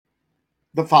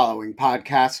The following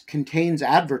podcast contains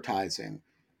advertising.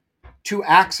 To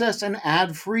access an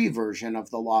ad-free version of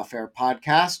the Lawfare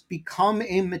podcast, become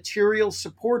a material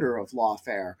supporter of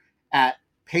Lawfare at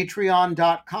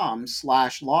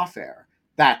patreon.com/lawfare.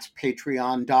 That's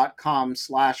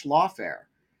patreon.com/lawfare.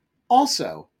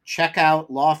 Also, check out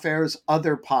Lawfare's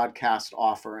other podcast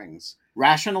offerings: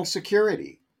 Rational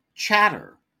Security,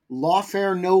 Chatter,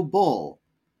 Lawfare No Bull,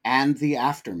 and The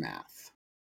Aftermath.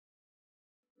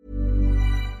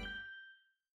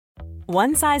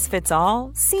 One size fits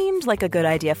all seemed like a good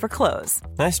idea for clothes.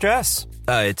 Nice dress.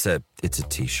 It's a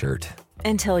t-shirt.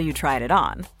 Until you tried it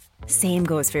on. Same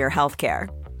goes for your healthcare.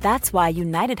 That's why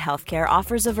United Healthcare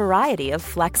offers a variety of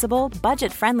flexible,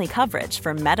 budget-friendly coverage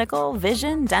for medical,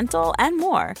 vision, dental, and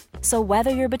more. So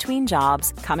whether you're between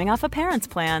jobs, coming off a parent's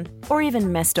plan, or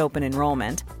even missed open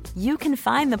enrollment, you can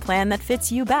find the plan that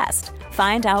fits you best.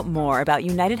 Find out more about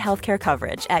United Healthcare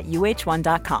coverage at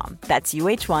uh1.com. That's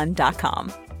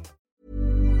uh1.com.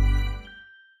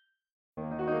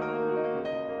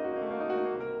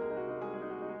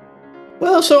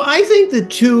 Well, so I think the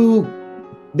two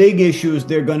big issues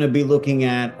they're going to be looking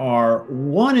at are,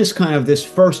 one is kind of this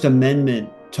First Amendment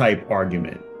type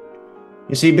argument.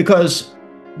 You see, because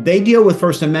they deal with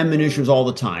First Amendment issues all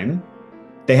the time.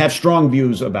 They have strong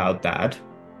views about that.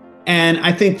 And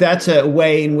I think that's a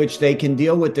way in which they can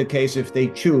deal with the case if they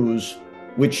choose,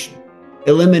 which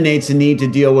eliminates the need to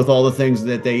deal with all the things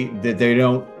that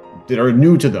are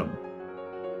new to them.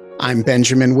 I'm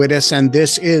Benjamin Wittes, and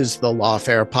this is the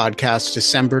Lawfare Podcast,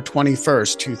 December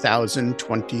 21st,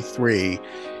 2023.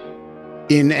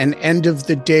 In an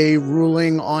end-of-the-day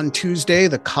ruling on Tuesday,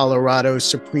 the Colorado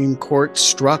Supreme Court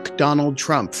struck Donald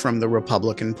Trump from the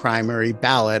Republican primary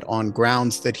ballot on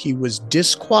grounds that he was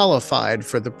disqualified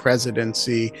for the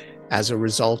presidency as a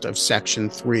result of Section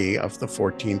 3 of the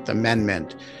 14th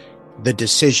Amendment. The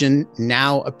decision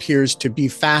now appears to be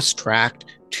fast-tracked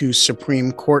to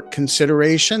Supreme Court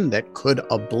consideration that could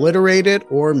obliterate it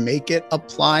or make it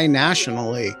apply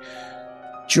nationally.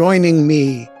 Joining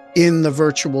me in the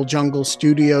virtual jungle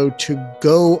studio to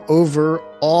go over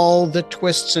all the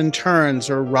twists and turns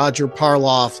are Roger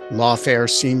Parloff, Lawfare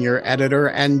senior editor,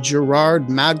 and Gerard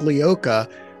Maglioka,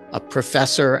 a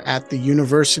professor at the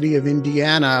University of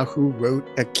Indiana who wrote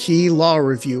a key law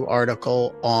review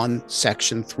article on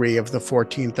Section 3 of the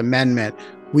 14th Amendment.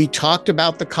 We talked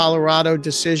about the Colorado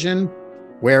decision,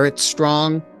 where it's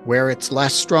strong, where it's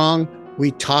less strong.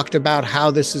 We talked about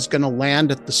how this is going to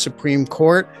land at the Supreme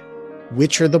Court,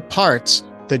 which are the parts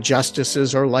the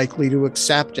justices are likely to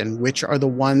accept and which are the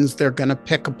ones they're going to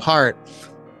pick apart.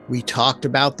 We talked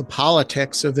about the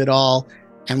politics of it all,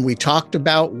 and we talked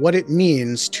about what it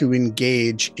means to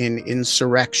engage in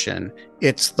insurrection.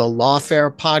 It's the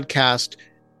Lawfare Podcast,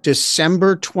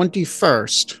 December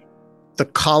 21st. The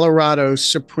Colorado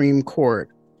Supreme Court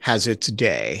has its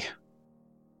day.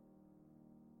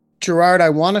 Gerard, I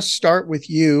want to start with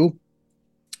you,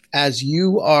 as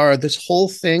this whole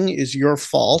thing is your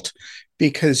fault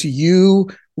because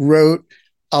you wrote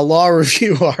a law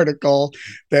review article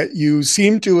that you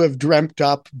seem to have dreamt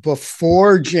up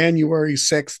before January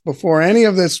 6th, before any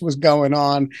of this was going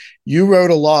on. You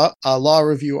wrote a law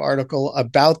review article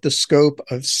about the scope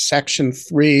of Section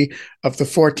 3 of the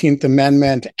 14th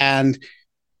Amendment, and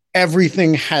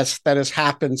everything that has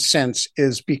happened since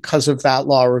is because of that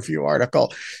law review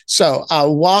article. So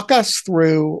walk us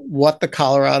through what the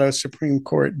Colorado Supreme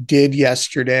Court did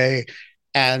yesterday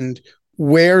and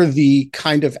where the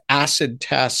kind of acid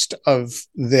test of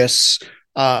this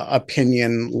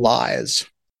opinion lies.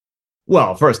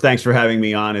 Well, first, thanks for having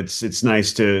me on. It's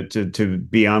nice to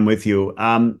be on with you.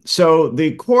 So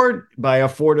the court, by a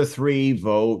 4-3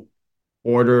 vote,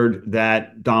 ordered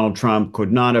that Donald Trump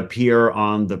could not appear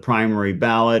on the primary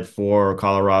ballot for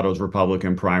Colorado's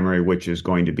Republican primary, which is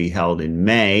going to be held in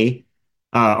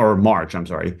March, I'm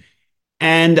sorry.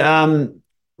 And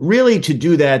really, to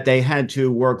do that, they had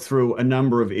to work through a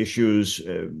number of issues.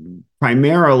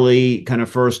 Primarily, kind of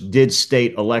first, did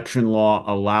state election law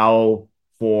allow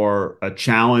for a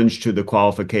challenge to the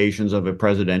qualifications of a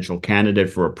presidential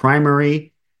candidate for a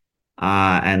primary?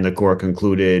 And the court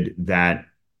concluded that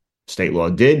state law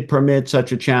did permit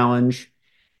such a challenge.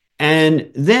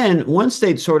 And then once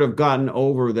they'd sort of gotten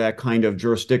over that kind of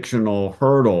jurisdictional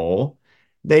hurdle,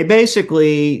 they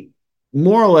basically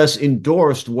more or less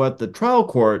endorsed what the trial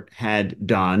court had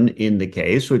done in the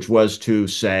case, which was to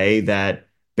say that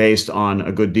based on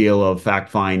a good deal of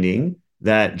fact-finding,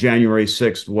 that January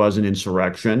 6th was an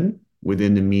insurrection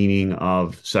within the meaning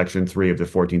of Section 3 of the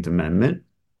 14th Amendment,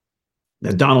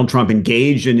 that Donald Trump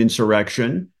engaged in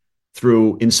insurrection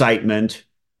through incitement,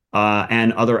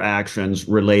 and other actions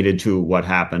related to what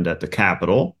happened at the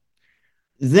Capitol.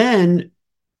 Then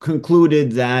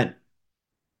concluded that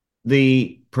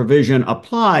the provision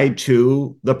applied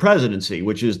to the presidency,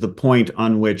 which is the point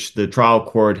on which the trial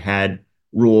court had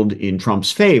ruled in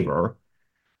Trump's favor.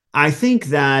 I think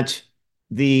that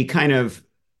the kind of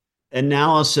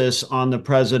analysis on the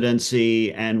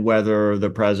presidency and whether the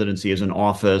presidency is an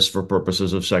office for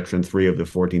purposes of Section 3 of the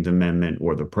 14th Amendment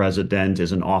or the president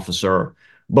is an officer,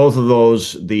 both of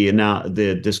those,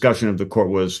 the discussion of the court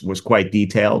was quite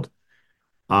detailed.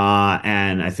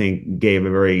 And I think gave a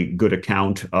very good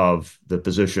account of the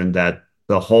position that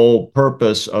the whole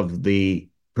purpose of the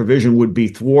provision would be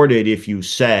thwarted if you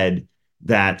said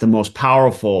that the most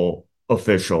powerful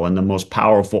official and the most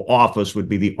powerful office would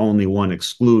be the only one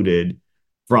excluded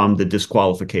from the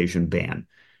disqualification ban.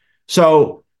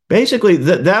 So basically,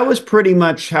 that was pretty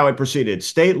much how it proceeded.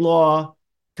 State law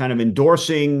kind of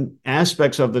endorsing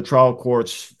aspects of the trial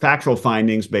court's factual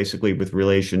findings, basically with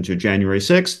relation to January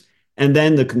 6th, and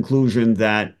then the conclusion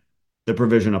that the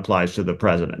provision applies to the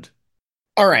president.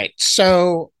 All right.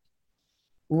 So,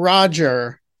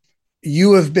 Roger,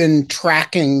 you have been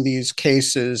tracking these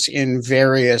cases in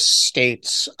various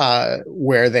states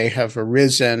where they have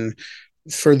arisen.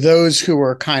 For those who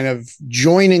are kind of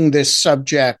joining this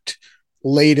subject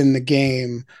late in the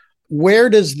game, where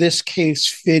does this case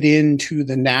fit into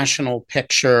the national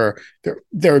picture?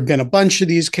 There have been a bunch of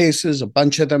these cases. A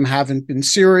bunch of them haven't been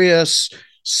serious.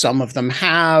 Some of them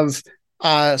have.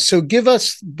 So give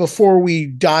us, before we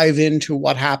dive into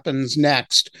what happens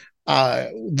next,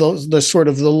 the sort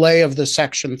of the lay of the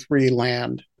Section 3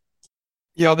 land.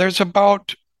 Yeah, there's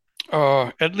about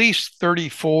at least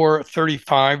 34,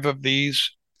 35 of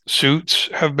these suits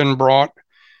have been brought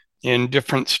in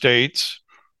different states.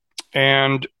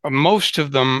 And most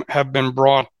of them have been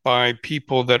brought by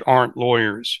people that aren't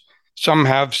lawyers. Some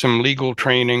have some legal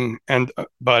training,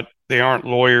 but they aren't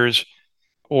lawyers,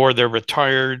 or they're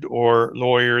retired or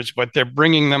lawyers, but they're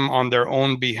bringing them on their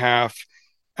own behalf,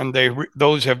 and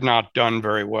those have not done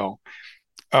very well.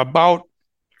 About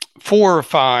 4 or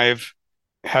 5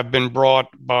 have been brought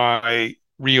by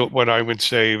what I would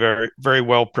say, very, very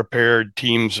well prepared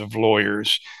teams of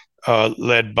lawyers,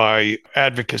 led by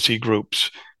advocacy groups.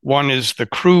 One is the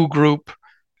CREW group,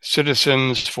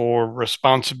 Citizens for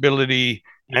Responsibility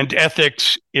and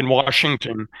Ethics in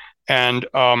Washington. And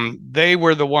they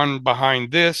were the one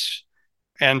behind this.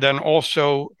 And then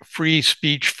also Free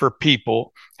Speech for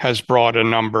People has brought a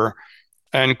number.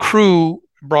 And CREW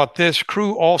brought this.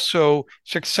 CREW also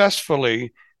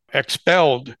successfully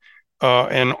expelled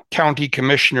a county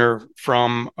commissioner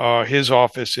from his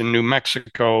office in New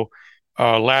Mexico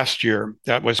last year.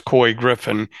 That was Couy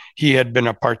Griffin. He had been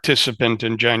a participant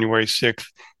in January 6th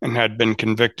and had been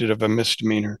convicted of a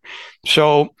misdemeanor.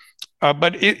 So,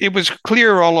 but it was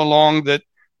clear all along that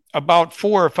about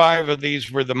 4 or 5 of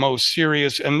these were the most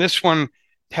serious. And this one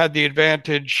had the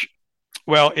advantage.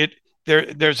 Well,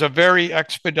 there's a very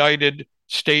expedited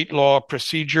state law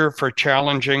procedure for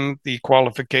challenging the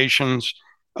qualifications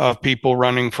of people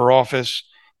running for office.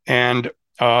 And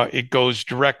it goes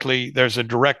directly, there's a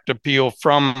direct appeal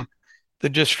from the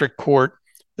district court,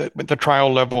 the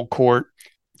trial level court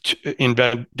in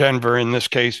Denver, in this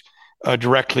case,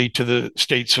 directly to the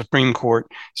state Supreme Court.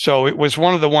 So it was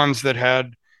one of the ones that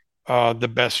had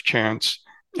the best chance.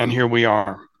 And here we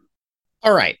are.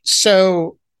 All right.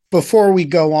 So before we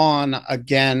go on,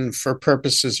 again, for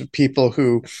purposes of people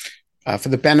who, for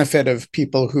the benefit of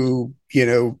people who,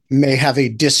 may have a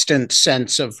distant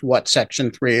sense of what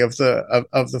Section 3 of the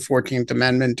 14th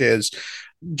Amendment is,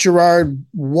 Gerard,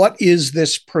 what is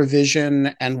this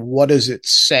provision and what does it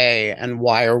say and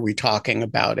why are we talking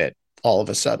about it all of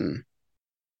a sudden?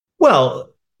 Well,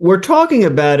 we're talking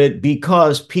about it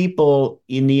because people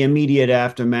in the immediate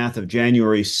aftermath of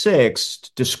January 6th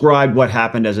described what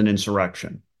happened as an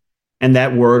insurrection. And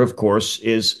that word, of course,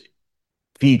 is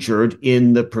featured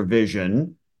in the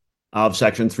provision of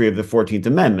Section 3 of the 14th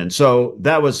Amendment. So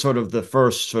that was sort of the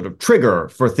first sort of trigger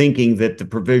for thinking that the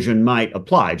provision might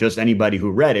apply. Just anybody who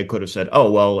read it could have said,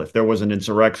 oh, well, if there was an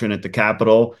insurrection at the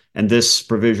Capitol and this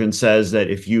provision says that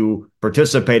if you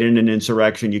participate in an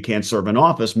insurrection, you can't serve in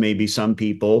office, maybe some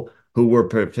people who were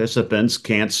participants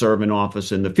can't serve in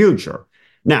office in the future.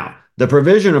 Now, the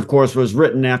provision, of course, was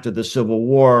written after the Civil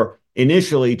War,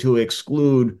 initially to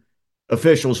exclude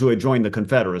officials who had joined the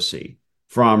Confederacy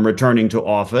from returning to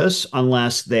office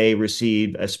unless they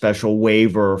received a special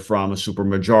waiver from a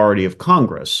supermajority of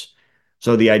Congress.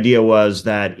 So the idea was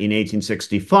that in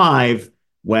 1865,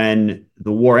 when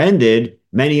the war ended,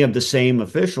 many of the same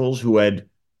officials who had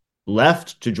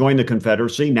left to join the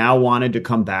Confederacy now wanted to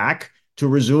come back to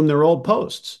resume their old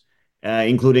posts,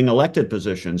 including elected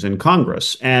positions in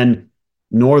Congress. And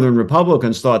Northern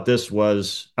Republicans thought this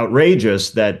was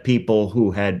outrageous, that people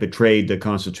who had betrayed the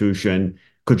Constitution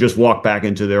could just walk back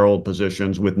into their old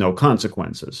positions with no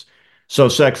consequences. So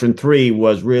Section 3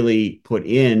 was really put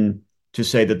in to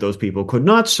say that those people could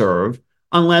not serve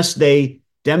unless they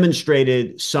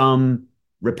demonstrated some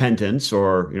repentance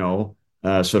or,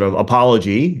 sort of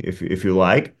apology, if you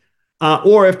like,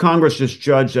 or if Congress just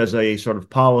judged as a sort of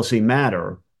policy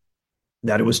matter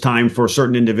that it was time for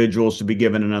certain individuals to be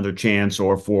given another chance,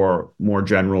 or for more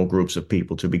general groups of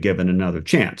people to be given another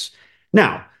chance.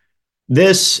 Now,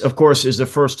 this, of course, is the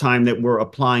first time that we're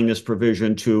applying this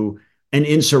provision to an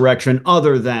insurrection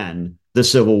other than the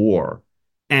Civil War.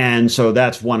 And so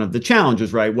that's one of the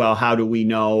challenges, right? Well, how do we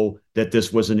know that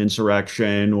this was an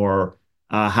insurrection, or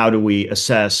how do we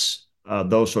assess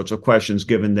those sorts of questions,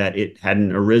 given that it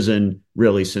hadn't arisen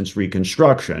really since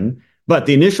Reconstruction? But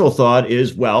the initial thought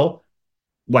is, well,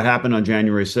 what happened on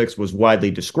January 6th was widely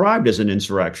described as an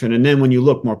insurrection. And then when you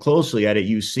look more closely at it,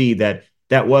 you see that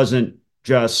that wasn't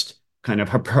just kind of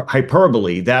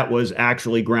hyperbole. That was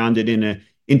actually grounded in an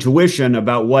intuition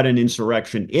about what an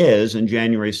insurrection is. And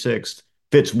January 6th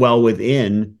fits well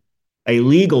within a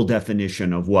legal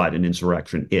definition of what an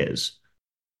insurrection is.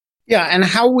 Yeah. And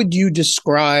how would you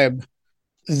describe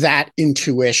that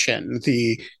intuition,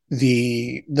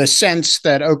 the sense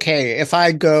that, okay, if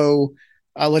I go,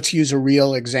 let's use a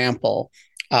real example,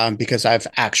 because I've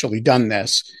actually done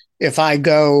this. If I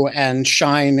go and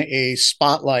shine a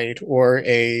spotlight or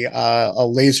a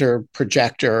laser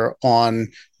projector on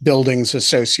buildings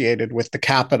associated with the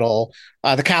Capitol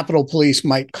Police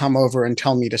might come over and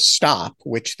tell me to stop,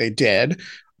 which they did,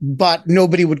 but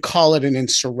nobody would call it an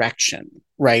insurrection,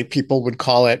 right? People would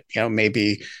call it,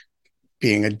 maybe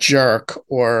being a jerk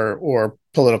or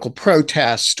political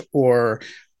protest, or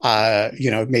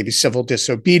maybe civil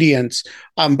disobedience,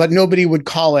 but nobody would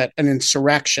call it an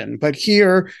insurrection. But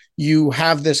here you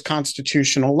have this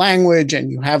constitutional language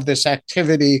and you have this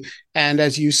activity. And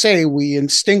as you say, we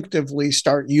instinctively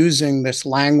start using this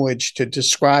language to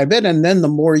describe it. And then the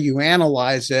more you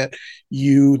analyze it,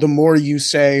 the more you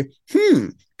say,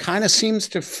 kind of seems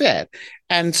to fit.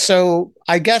 And so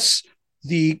I guess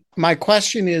my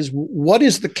question is, what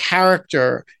is the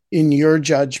character, in your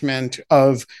judgment,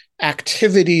 of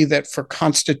activity that for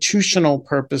constitutional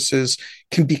purposes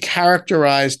can be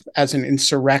characterized as an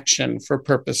insurrection for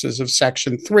purposes of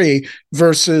Section 3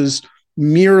 versus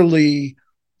merely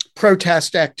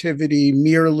protest activity,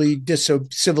 merely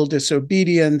civil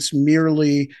disobedience,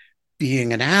 merely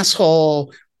being an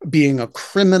asshole, being a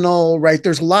criminal, right?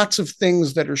 There's lots of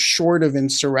things that are short of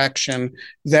insurrection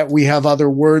that we have other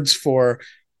words for.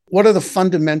 What are the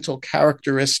fundamental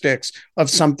characteristics of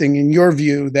something, in your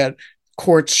view, that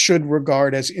courts should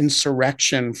regard as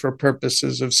insurrection for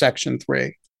purposes of Section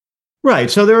 3?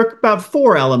 Right. So there are about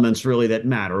four elements really that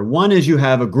matter. One is you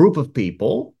have a group of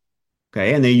people,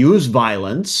 okay, and they use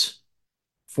violence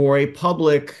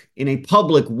in a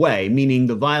public way, meaning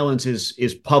the violence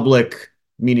is public,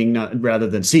 meaning rather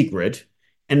than secret,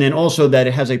 and then also that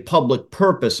it has a public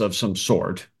purpose of some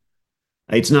sort.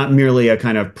 It's not merely a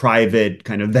kind of private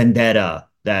kind of vendetta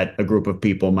that a group of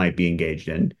people might be engaged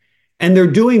in. And they're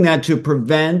doing that to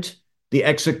prevent the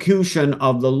execution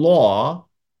of the law,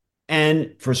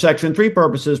 and for Section 3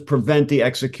 purposes, prevent the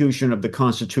execution of the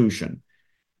Constitution.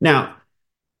 Now,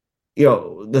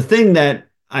 the thing that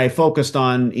I focused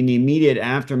on in the immediate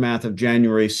aftermath of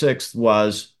January 6th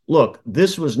was, look,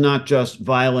 this was not just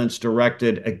violence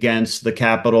directed against the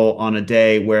Capitol on a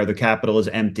day where the Capitol is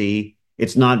empty.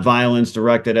 It's not violence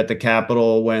directed at the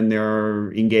Capitol when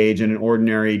they're engaged in an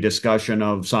ordinary discussion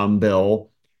of some bill.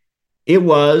 It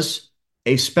was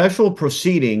a special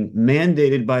proceeding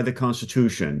mandated by the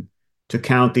Constitution to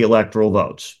count the electoral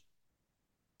votes.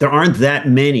 There aren't that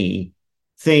many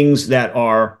things that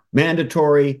are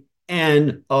mandatory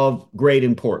and of great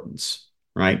importance,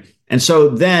 right? And so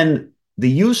then the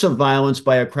use of violence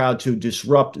by a crowd to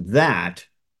disrupt that,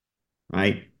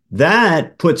 right,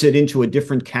 that puts it into a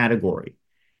different category.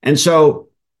 And so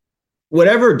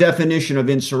whatever definition of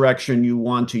insurrection you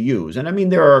want to use, and I mean,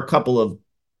 there are a couple of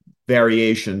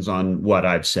variations on what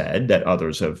I've said that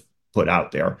others have put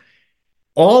out there,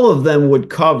 all of them would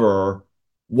cover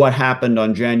what happened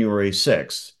on January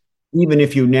 6th, even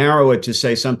if you narrow it to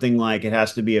say something like it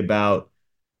has to be about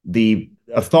the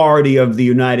authority of the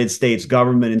United States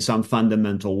government in some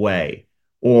fundamental way,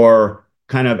 or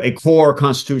kind of a core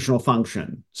constitutional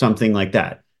function, something like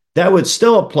that. That would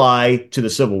still apply to the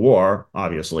Civil War,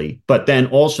 obviously, but then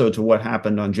also to what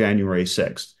happened on January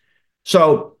 6th.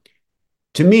 So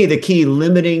To me, the key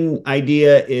limiting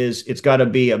idea is it's got to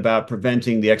be about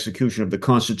preventing the execution of the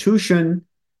Constitution,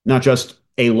 not just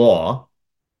a law.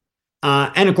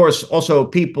 And of course, also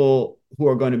people who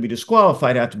are going to be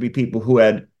disqualified have to be people who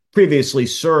had previously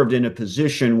served in a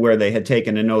position where they had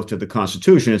taken an oath to the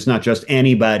Constitution. It's not just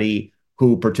anybody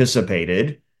who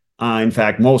participated. In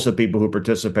fact, most of the people who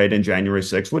participated in January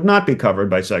 6th would not be covered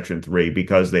by Section 3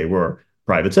 because they were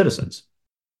private citizens.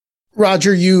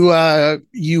 Roger, you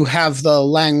have the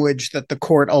language that the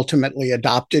court ultimately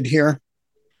adopted here.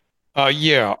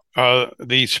 The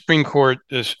Supreme Court,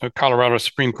 Colorado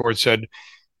Supreme Court, said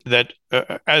that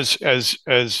as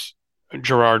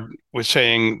Gerard was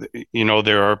saying,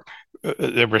 there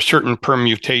were certain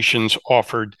permutations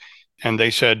offered, and they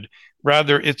said,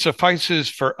 rather, it suffices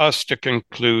for us to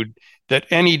conclude that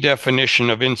any definition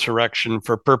of insurrection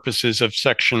for purposes of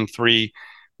Section 3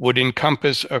 would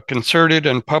encompass a concerted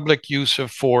and public use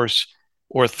of force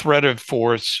or threat of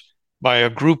force by a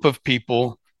group of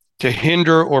people to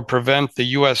hinder or prevent the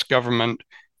U.S. government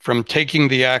from taking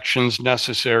the actions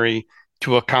necessary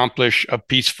to accomplish a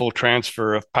peaceful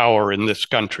transfer of power in this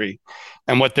country.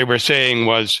 And what they were saying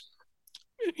was,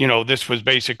 this was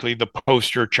basically the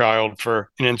poster child for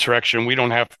an insurrection. We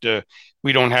don't have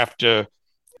to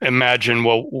imagine,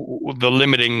 the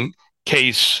limiting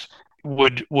case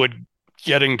would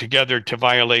getting together to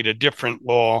violate a different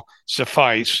law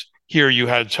suffice. Here you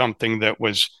had something that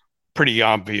was pretty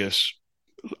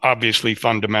obviously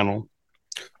fundamental.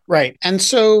 Right. And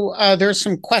so there's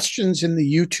some questions in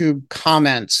the YouTube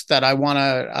comments that I want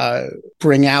to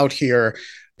bring out here.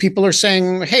 People are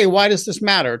saying, hey, why does this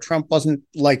matter? Trump wasn't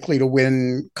likely to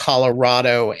win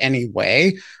Colorado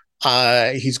anyway.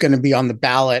 He's going to be on the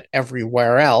ballot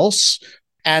everywhere else.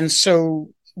 And so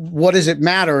what does it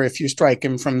matter if you strike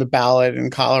him from the ballot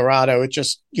in Colorado? It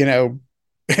just,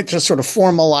 it just sort of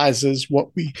formalizes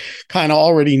what we kind of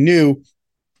already knew.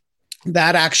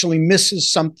 That actually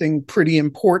misses something pretty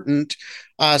important.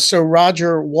 So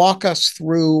Roger, walk us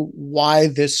through why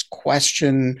this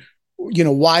question,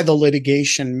 why the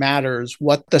litigation matters,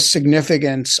 what the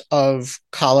significance of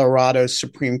Colorado's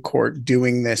Supreme Court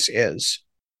doing this is.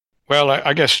 Well,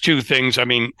 I guess two things. I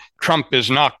mean, Trump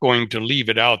is not going to leave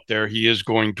it out there. He is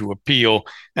going to appeal,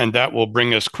 and that will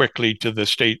bring us quickly to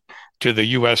the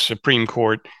U.S. Supreme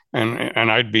Court.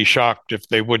 And I'd be shocked if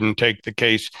they wouldn't take the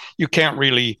case. You can't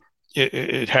really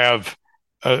have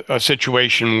a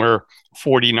situation where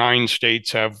 49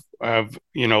 states have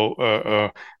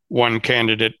one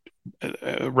candidate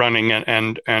running,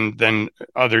 and then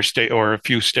other state or a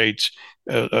few states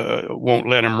won't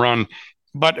let him run.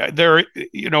 But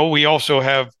we also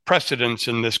have precedents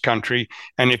in this country.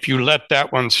 And if you let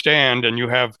that one stand and you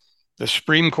have the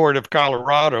Supreme Court of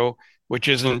Colorado, which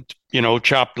isn't,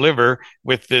 chopped liver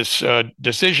with this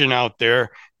decision out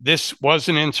there, this was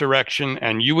an insurrection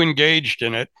and you engaged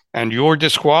in it and you're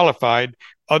disqualified.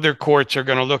 Other courts are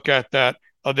going to look at that.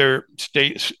 Other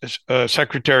state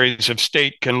secretaries of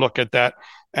state can look at that.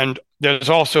 And there's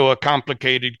also a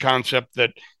complicated concept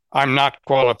that I'm not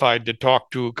qualified to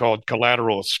talk to called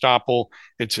collateral estoppel.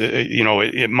 It's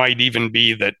it might even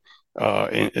be that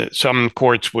some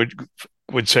courts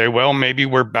would say, well, maybe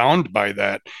we're bound by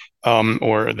that,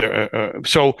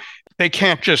 so they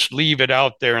can't just leave it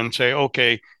out there and say,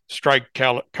 okay, strike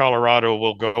Colorado,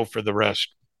 we'll go for the rest.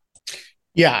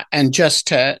 Yeah, and just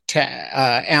to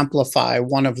amplify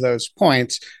one of those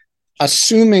points,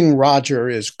 assuming Roger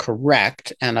is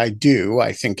correct, and I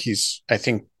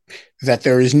think that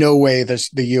there is no way the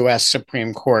U.S.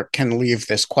 Supreme Court can leave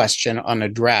this question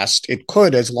unaddressed. It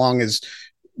could, as long as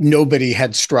nobody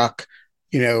had struck,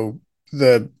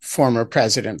 the former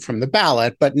president from the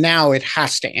ballot. But now it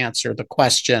has to answer the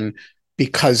question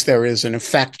because there is an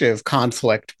effective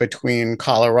conflict between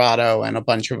Colorado and a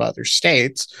bunch of other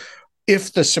states.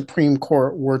 If the Supreme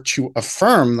Court were to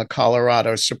affirm the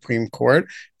Colorado Supreme Court,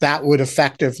 that would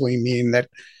effectively mean that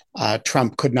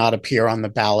Trump could not appear on the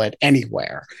ballot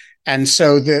anywhere. And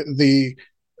so the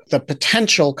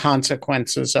potential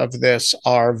consequences of this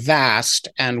are vast,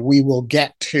 and we will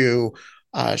get to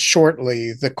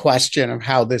shortly the question of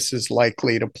how this is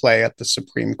likely to play at the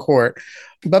Supreme Court.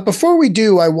 But before we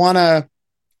do, I want to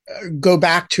go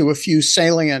back to a few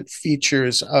salient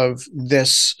features of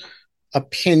this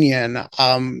opinion,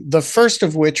 the first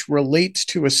of which relates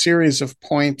to a series of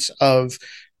points of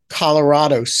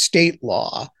Colorado state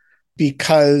law,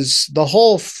 because the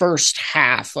whole first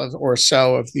half or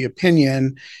so of the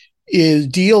opinion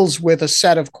deals with a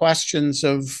set of questions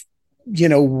of,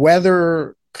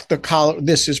 whether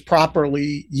this is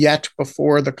properly yet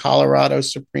before the Colorado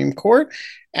Supreme Court.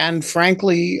 And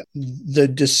frankly, the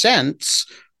dissents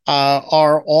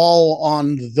are all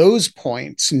on those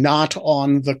points, not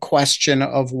on the question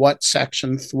of what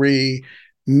Section 3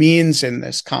 means in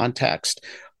this context.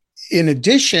 In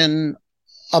addition,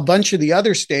 a bunch of the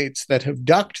other states that have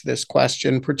ducked this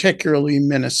question, particularly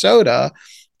Minnesota,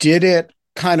 did it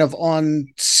kind of on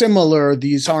similar,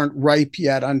 these aren't ripe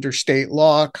yet under state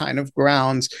law kind of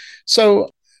grounds.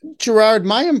 So, Gerard,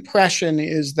 my impression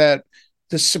is that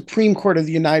the Supreme Court of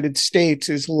the United States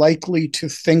is likely to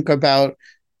think about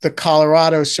the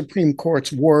Colorado Supreme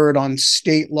Court's word on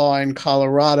state law in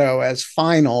Colorado as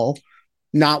final,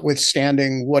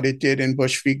 notwithstanding what it did in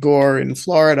Bush v. Gore in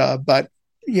Florida, but,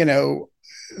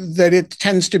 that it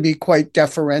tends to be quite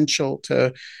deferential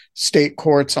to state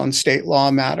courts on state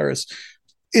law matters.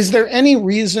 Is there any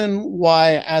reason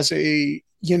why,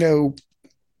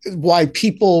 why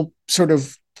people sort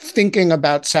of thinking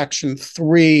about Section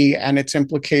 3 and its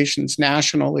implications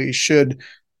nationally should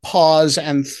pause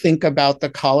and think about the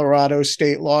Colorado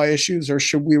state law issues, or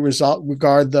should we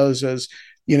regard those as,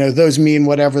 those mean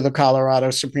whatever the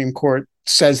Colorado Supreme Court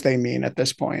says they mean at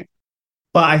this point?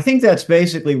 Well, I think that's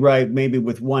basically right, maybe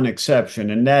with one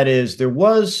exception, and that is there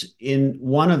was in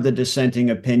one of the dissenting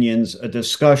opinions a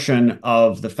discussion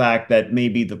of the fact that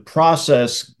maybe the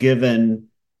process given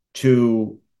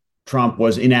to Trump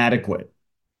was inadequate.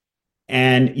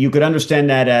 And you could understand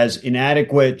that as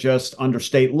inadequate just under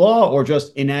state law or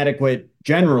just inadequate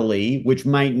generally, which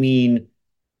might mean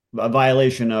a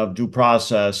violation of due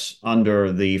process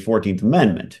under the 14th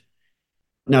Amendment.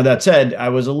 Now, that said, I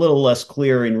was a little less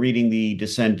clear in reading the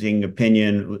dissenting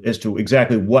opinion as to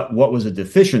exactly what was a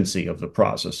deficiency of the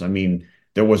process. I mean,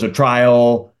 there was a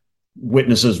trial,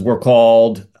 witnesses were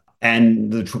called,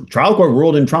 and the trial court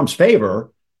ruled in Trump's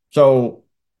favor. So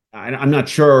I'm not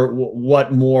sure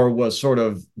what more was sort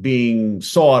of being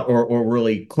sought or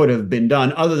really could have been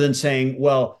done, other than saying,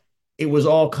 well, it was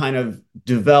all kind of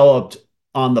developed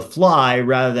on the fly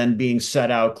rather than being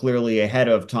set out clearly ahead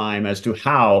of time as to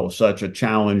how such a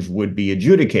challenge would be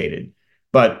adjudicated.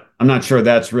 But I'm not sure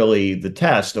that's really the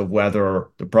test of whether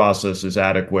the process is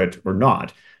adequate or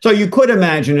not. So you could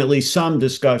imagine at least some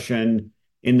discussion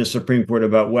in the Supreme Court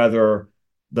about whether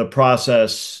the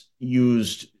process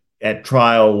used at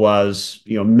trial was,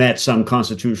 met some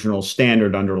constitutional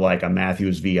standard under like a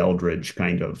Matthews v. Eldridge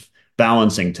kind of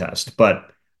balancing test. But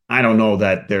I don't know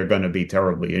that they're going to be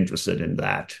terribly interested in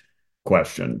that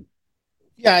question.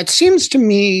 Yeah, it seems to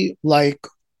me like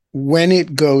when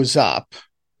it goes up,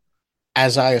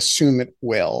 as I assume it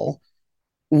will,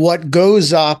 what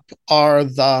goes up are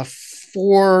the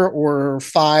 4 or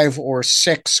 5 or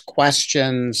 6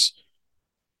 questions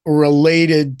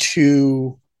related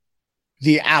to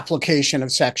the application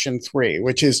of Section 3,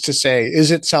 which is to say,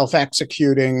 is it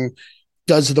self-executing?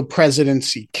 Does the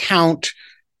presidency count?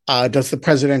 Does the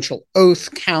presidential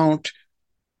oath count?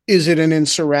 Is it an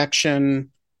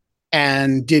insurrection?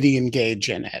 And did he engage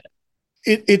in it?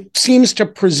 It seems to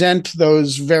present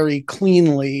those very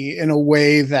cleanly in a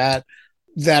way that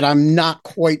I'm not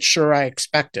quite sure I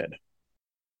expected.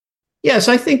 Yes,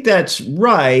 I think that's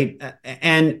right.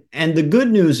 And the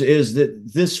good news is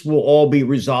that this will all be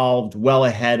resolved well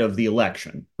ahead of the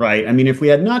election, right? I mean, if we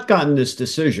had not gotten this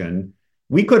decision,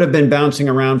 we could have been bouncing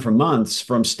around for months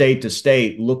from state to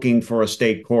state looking for a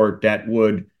state court that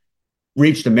would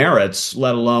reach the merits,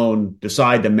 let alone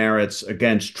decide the merits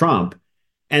against Trump.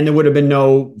 And there would have been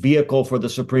no vehicle for the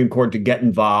Supreme Court to get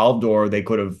involved, or they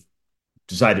could have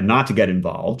decided not to get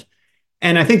involved.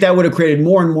 And I think that would have created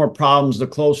more and more problems the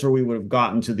closer we would have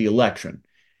gotten to the election.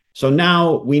 So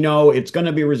now we know it's going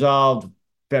to be resolved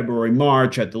February,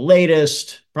 March at the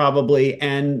latest, probably,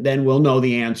 and then we'll know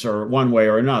the answer one way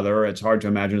or another. It's hard to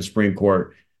imagine the Supreme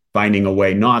Court finding a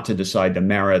way not to decide the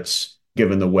merits,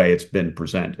 given the way it's been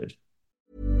presented.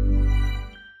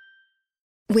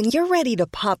 When you're ready to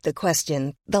pop the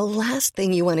question, the last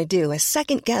thing you want to do is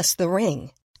second-guess the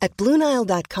ring. At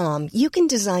BlueNile.com, you can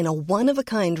design a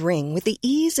one-of-a-kind ring with the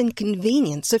ease and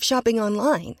convenience of shopping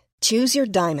online. Choose your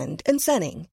diamond and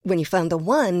setting. When you find the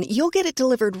one, you'll get it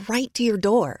delivered right to your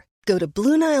door. Go to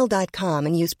BlueNile.com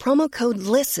and use promo code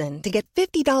LISTEN to get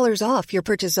 $50 off your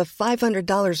purchase of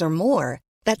 $500 or more.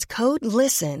 That's code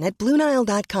LISTEN at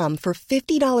BlueNile.com for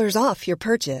 $50 off your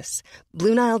purchase.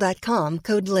 BlueNile.com,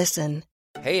 code LISTEN.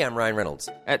 Hey, I'm Ryan Reynolds.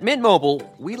 At Mint Mobile,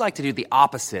 we like to do the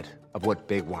opposite of what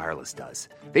Big Wireless does.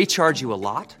 They charge you a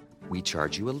lot, we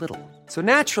charge you a little. So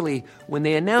naturally, when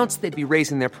they announced they'd be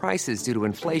raising their prices due to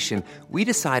inflation, we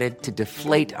decided to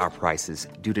deflate our prices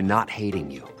due to not hating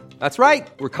you. That's right.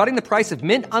 We're cutting the price of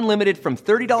Mint Unlimited from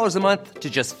 $30 a month to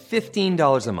just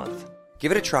 $15 a month.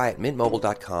 Give it a try at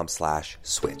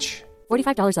mintmobile.com/switch.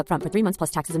 $45 up front for 3 months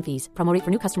plus taxes and fees. Promo rate for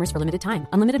new customers for limited time.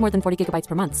 Unlimited more than 40 gigabytes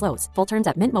per month slows. Full terms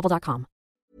at mintmobile.com.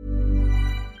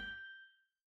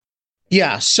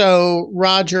 Yeah. So,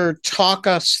 Roger, talk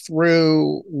us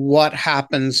through what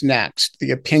happens next.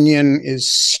 The opinion is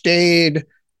stayed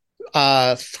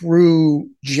through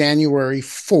January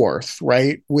 4th,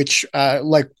 right? Which,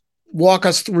 walk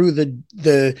us through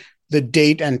the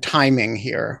date and timing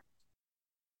here.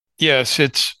 Yes,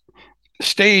 it's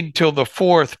stayed till the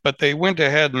 4th, but they went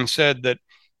ahead and said that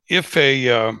if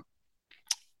a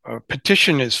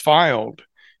petition is filed,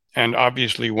 and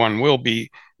obviously one will be,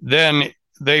 then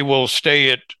they will stay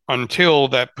it until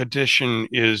that petition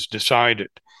is decided.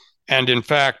 And in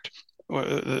fact,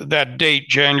 that date,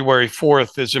 January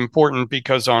 4th, is important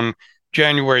because on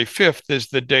January 5th is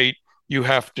the date you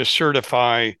have to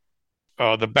certify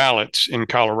the ballots in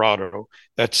Colorado.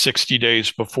 That's 60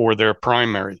 days before their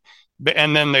primary.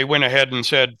 And then they went ahead and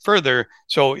said further,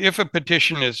 so if a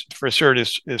petition is for cert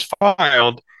is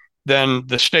filed, then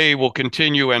the stay will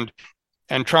continue and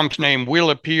Trump's name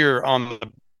will appear on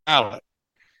the ballot.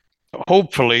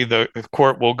 Hopefully, the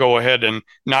court will go ahead and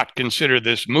not consider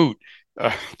this moot,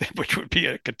 which would be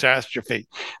a catastrophe.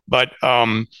 But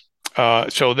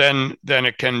so then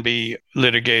it can be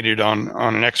litigated on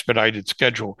an expedited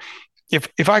schedule.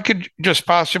 If I could just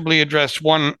possibly address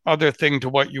one other thing to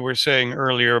what you were saying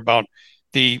earlier about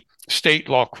the state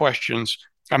law questions.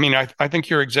 I mean, I think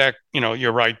you're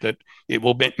right that it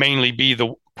will mainly be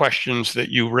the questions that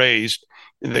you raised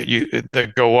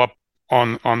that go up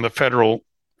on the federal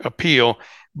appeal.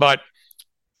 But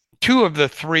two of the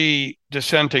three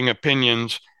dissenting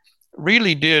opinions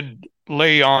really did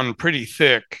lay on pretty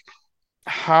thick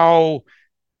how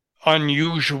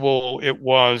unusual it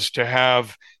was to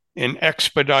have an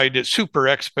super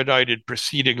expedited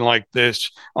proceeding like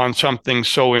this on something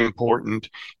so important.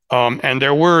 And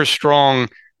there were strong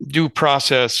due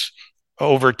process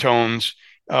overtones.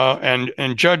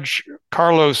 And Judge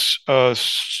Carlos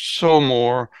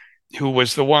Sommore, who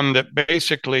was the one that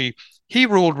basically, he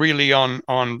ruled really on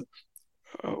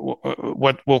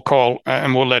what we'll call,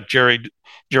 and we'll let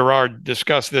Gerard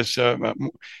discuss this,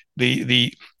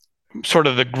 the sort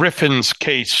of the Griffin's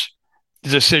case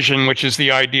decision, which is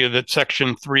the idea that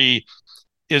Section 3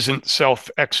 isn't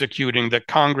self-executing, that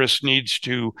Congress needs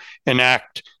to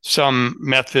enact some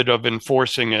method of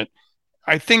enforcing it.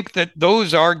 I think that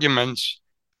those arguments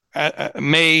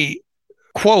may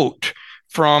quote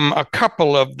from a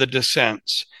couple of the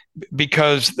dissents,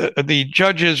 because the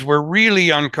judges were really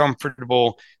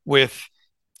uncomfortable with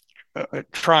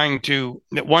trying to,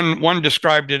 one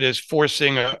described it as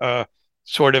forcing a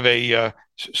sort of a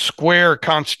square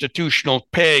constitutional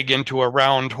peg into a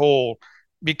round hole,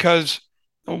 because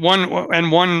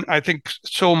one, I think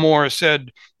Sommore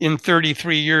said, in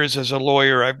 33 years as a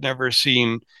lawyer, I've never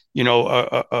seen,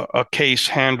 a case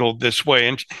handled this way.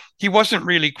 And he wasn't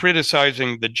really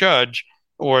criticizing the judge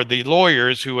or the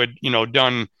lawyers who had,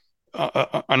 done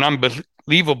an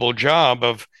unbelievable job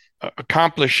of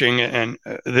accomplishing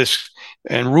this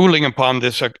and ruling upon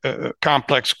this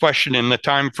complex question in the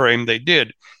time frame they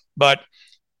did. But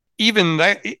even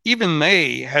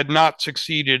they had not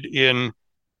succeeded in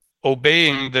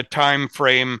obeying the time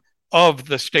frame of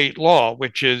the state law,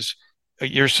 which is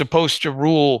you're supposed to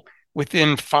rule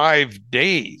within 5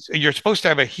 days. You're supposed to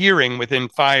have a hearing within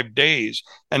 5 days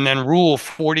and then rule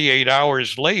 48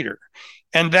 hours later.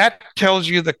 And that tells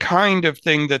you the kind of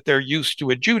thing that they're used to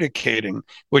adjudicating,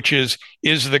 which is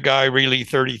the guy really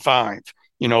 35?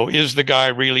 Is the guy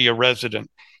really a resident?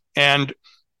 And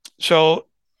so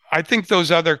I think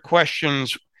those other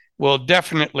questions will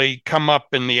definitely come up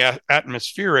in the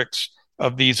atmospherics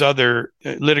of these other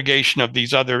litigation of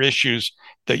these other issues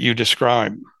that you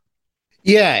described.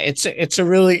 Yeah, it's a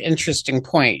really interesting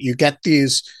point. You get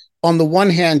these, on the one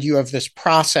hand, you have this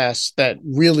process that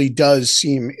really does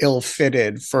seem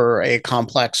ill-fitted for a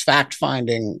complex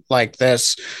fact-finding like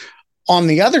this. On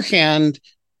the other hand,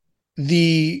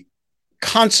 the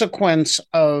consequence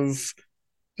of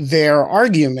their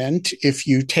argument, if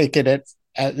you take it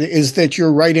is that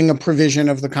you're writing a provision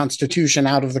of the Constitution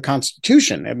out of the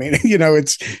Constitution. I mean,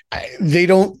 they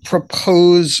don't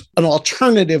propose an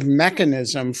alternative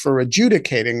mechanism for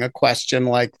adjudicating a question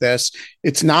like this.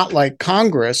 It's not like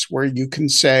Congress, where you can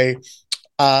say,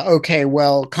 okay,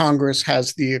 well, Congress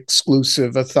has the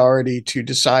exclusive authority to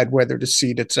decide whether to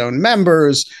seat its own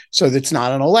members, so that's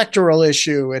not an electoral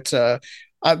issue. It's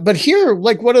but here,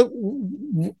 like, what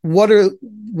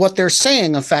they're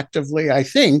saying effectively, I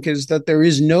think, is that there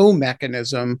is no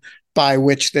mechanism by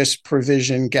which this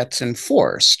provision gets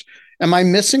enforced. Am I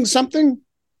missing something?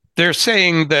 They're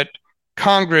saying that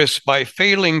Congress, by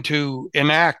failing to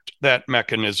enact that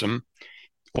mechanism,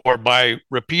 or by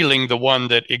repealing the one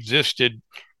that existed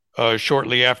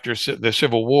shortly after the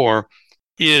Civil War,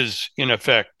 is in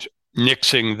effect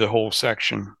nixing the whole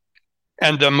section.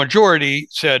 And the majority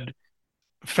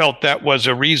felt that was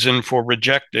a reason for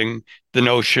rejecting the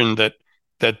notion that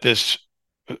the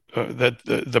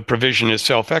provision is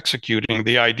self-executing.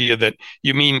 The idea that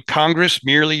you mean Congress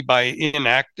merely by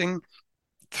enacting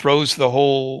throws the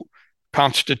whole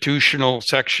constitutional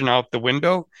section out the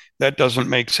window? That doesn't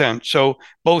make sense. So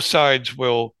both sides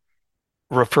will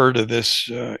refer to this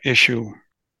issue.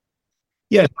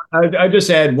 Yes, I just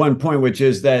add one point, which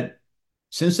is that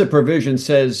since the provision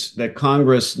says that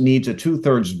Congress needs a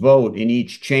 2/3 vote in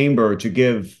each chamber to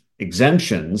give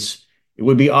exemptions, it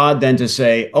would be odd then to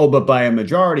say, oh, but by a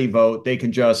majority vote, they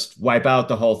can just wipe out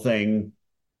the whole thing.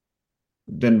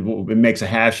 Then it makes a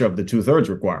hash of the 2/3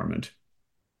 requirement.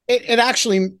 It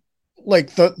actually,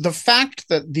 like the fact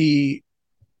that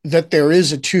there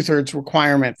is a 2/3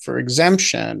 requirement for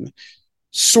exemption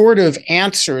sort of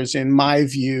answers, in my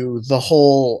view, the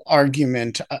whole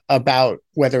argument about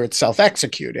whether it's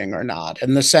self-executing or not,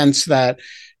 in the sense that,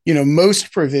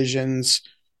 most provisions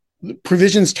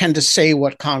tend to say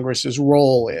what Congress's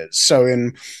role is. So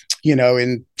in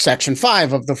Section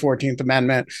 5 of the 14th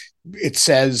Amendment, it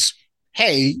says,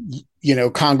 hey,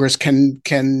 Congress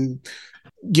can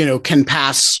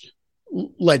pass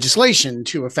legislation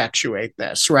to effectuate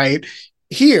this, right?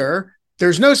 Here,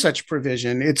 there's no such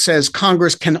provision. It says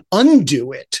Congress can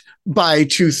undo it by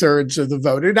 2/3 of the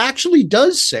vote. It actually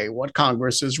does say what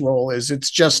Congress's role is. It's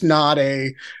just not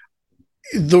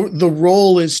the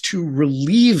role is to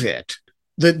relieve it.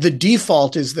 The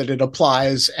default is that it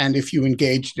applies, and if you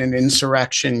engaged in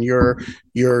insurrection,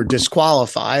 you're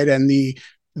disqualified, and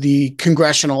the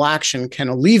congressional action can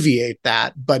alleviate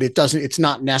that, but it's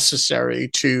not necessary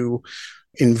to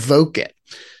invoke it.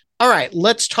 All right,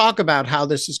 let's talk about how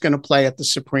this is going to play at the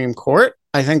Supreme Court.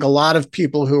 I think a lot of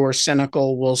people who are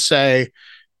cynical will say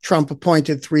Trump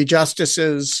appointed 3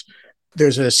 justices.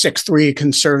 There's a 6-3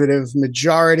 conservative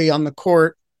majority on the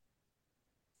court.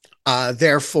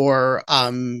 Therefore,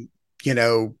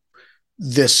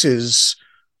 this is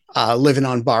living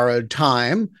on borrowed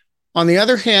time. On the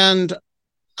other hand,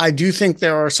 I do think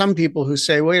there are some people who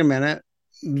say, wait a minute,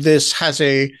 this has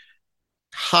a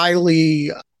highly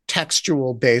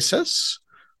textual basis.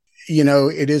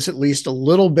 It is at least a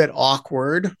little bit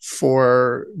awkward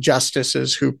for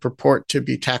justices who purport to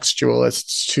be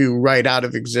textualists to write out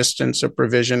of existence a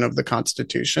provision of the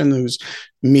Constitution whose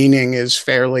meaning is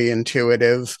fairly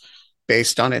intuitive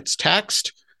based on its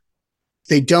text.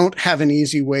 They don't have an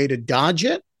easy way to dodge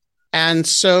it. And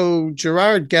so,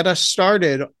 Gerard, get us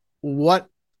started.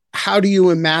 How do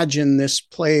you imagine this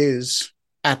plays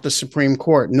at the Supreme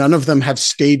Court? None of them have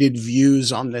stated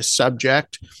views on this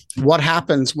subject. What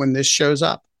happens when this shows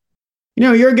up?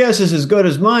 Your guess is as good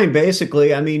as mine,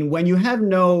 basically. I mean, when you have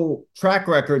no track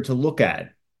record to look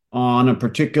at on a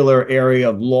particular area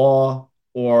of law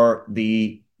or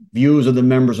the views of the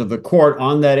members of the court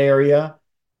on that area,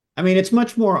 I mean, it's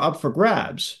much more up for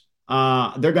grabs.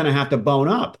 They're going to have to bone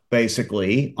up,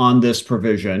 basically, on this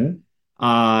provision.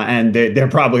 And they're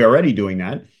probably already doing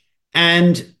that.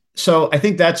 And so I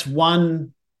think that's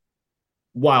one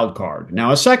wild card.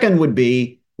 Now, a second would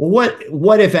be, well,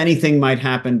 what if anything might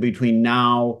happen between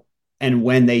now and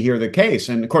when they hear the case?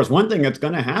 And of course, one thing that's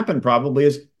going to happen probably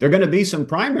is there are going to be some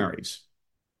primaries.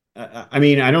 I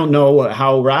mean, I don't know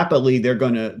how rapidly they're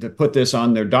going to put this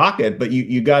on their docket, but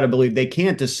you got to believe they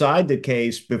can't decide the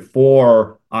case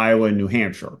before Iowa and New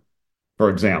Hampshire, for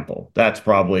example. That's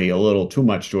probably a little too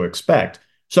much to expect.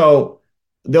 So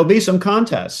there'll be some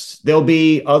contests. There'll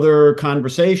be other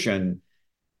conversation.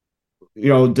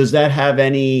 Does that have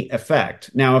any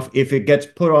effect? Now, if it gets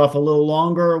put off a little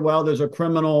longer, well, there's a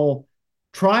criminal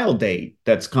trial date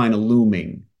that's kind of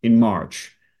looming in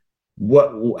March.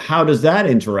 How does that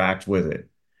interact with it?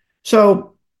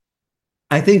 So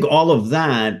I think all of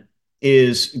that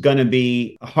is going to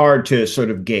be hard to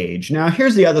sort of gauge. Now,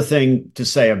 here's the other thing to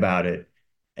say about it.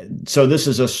 So this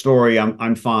is a story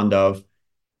I'm fond of.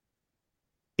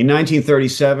 In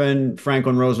 1937,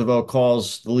 Franklin Roosevelt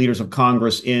calls the leaders of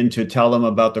Congress in to tell them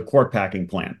about the court packing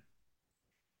plan.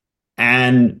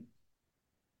 And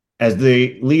as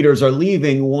the leaders are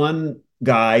leaving, one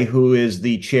guy who is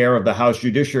the chair of the House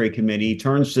Judiciary Committee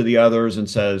turns to the others and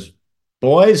says,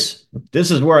 boys, this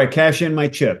is where I cash in my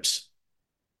chips.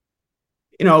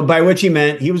 By which he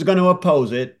meant he was going to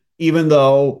oppose it, even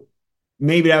though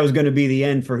maybe that was going to be the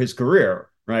end for his career,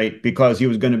 right? Because he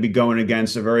was going to be going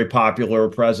against a very popular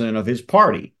president of his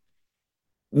party.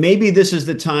 Maybe this is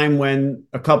the time when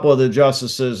a couple of the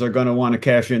justices are going to want to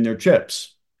cash in their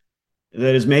chips.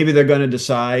 That is, maybe they're going to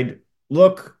decide,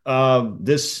 look,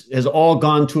 this has all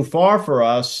gone too far for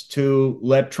us to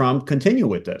let Trump continue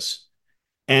with this.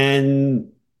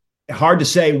 And hard to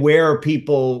say where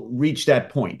people reach that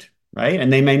point, right?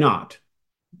 And they may not,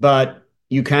 but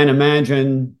you can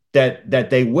imagine that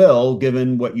they will,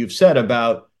 given what you've said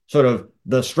about sort of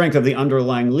the strength of the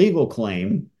underlying legal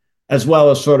claim, as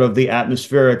well as sort of the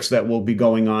atmospherics that will be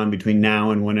going on between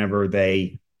now and whenever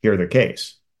they hear the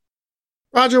case.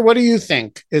 Roger, what do you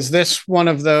think? Is this one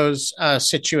of those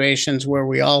situations where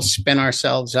we all spin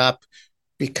ourselves up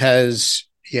because,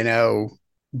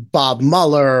 Bob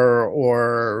Mueller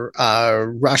or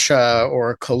Russia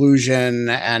or collusion,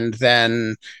 and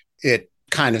then it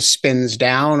kind of spins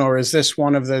down? Or is this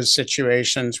one of those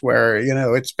situations where,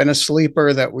 it's been a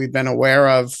sleeper that we've been aware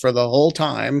of for the whole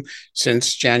time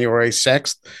since January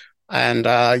 6th? And,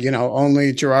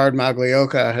 only Gerard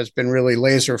Maglioka has been really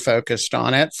laser focused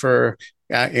on it for,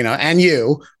 and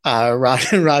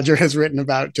Roger has written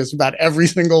about just about every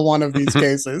single one of these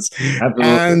cases.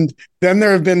 And then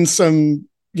there have been some,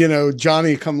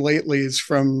 Johnny come latelys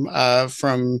from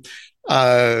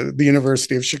the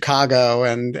University of Chicago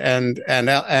and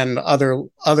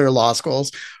other law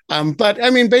schools. But I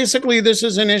mean, basically, this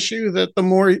is an issue that the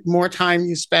more time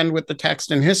you spend with the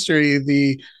text and history,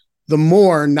 the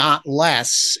more, not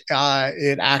less,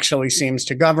 it actually seems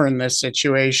to govern this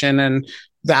situation. And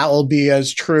that will be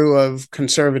as true of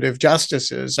conservative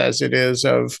justices as it is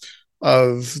of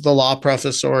the law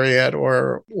professoriate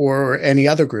or any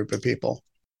other group of people.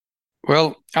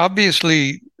 Well,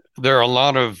 obviously, there are a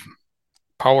lot of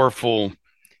powerful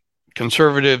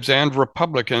conservatives and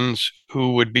Republicans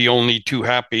who would be only too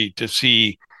happy to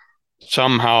see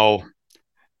somehow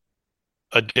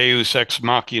a deus ex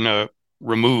machina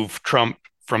remove Trump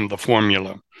from the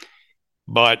formula.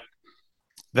 But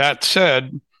that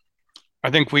said,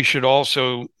 I think we should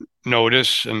also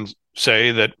notice and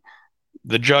say that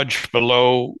the judge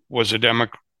below was a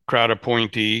Democratic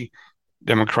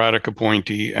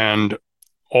appointee, and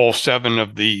all 7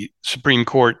 of the Supreme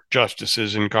Court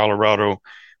justices in Colorado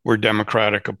were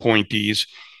Democratic appointees.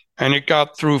 And it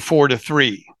got through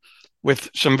 4-3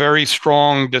 with some very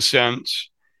strong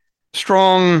dissents.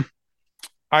 Strong,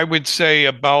 I would say,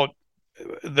 about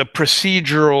the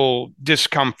procedural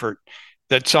discomfort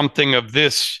that something of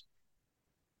this,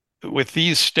 with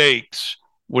these stakes,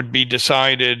 would be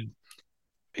decided,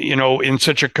 in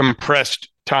such a compressed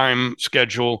time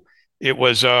schedule. It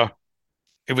was a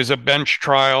bench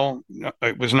trial.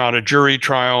 It was not a jury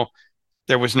trial.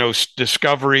 There was no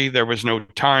discovery. There was no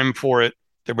time for it.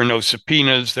 There were no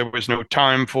subpoenas. There was no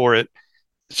time for it.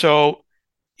 So,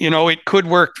 it could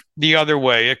work the other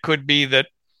way. It could be that,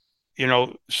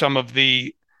 some of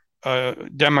the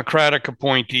Democratic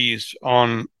appointees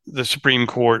on the Supreme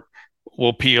Court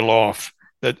will peel off,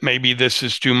 that maybe this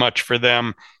is too much for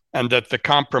them, and that the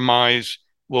compromise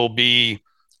will be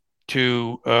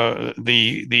to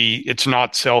it's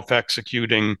not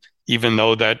self-executing, even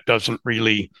though that doesn't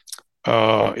really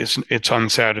it's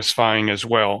unsatisfying as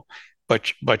well.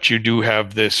 But you do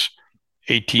have this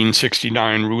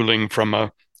 1869 ruling from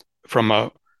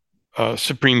a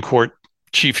Supreme Court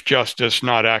Chief Justice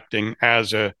not acting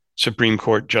as a Supreme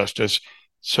Court justice,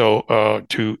 so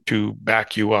to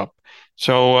back you up.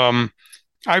 So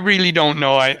I really don't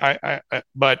know.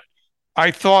 But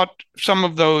I thought some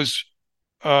of those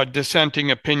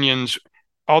dissenting opinions,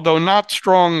 although not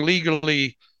strong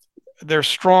legally, they're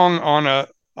strong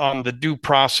on the due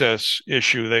process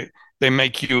issue. They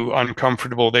make you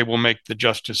uncomfortable. They will make the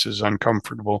justices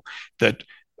uncomfortable that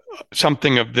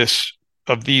something of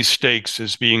these stakes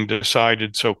is being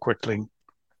decided so quickly.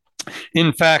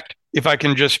 In fact, if I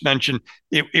can just mention,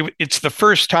 it's the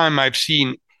first time I've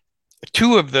seen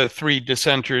 2 of the 3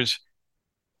 dissenters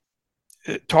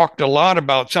talked a lot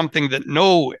about something that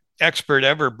no expert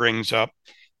ever brings up,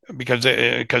 because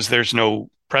there's no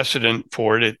precedent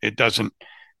for it. It doesn't,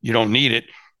 you don't need it.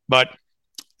 But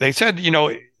they said,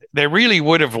 they really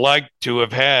would have liked to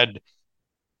have had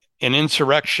an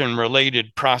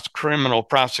insurrection-related criminal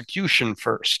prosecution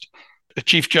first. The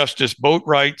Chief Justice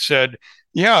Boatwright said,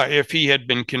 yeah, if he had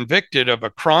been convicted of a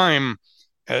crime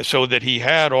so that he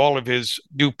had all of his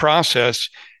due process,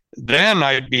 then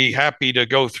I'd be happy to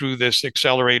go through this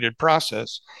accelerated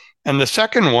process. And the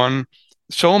second one,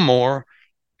 Somore,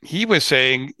 he was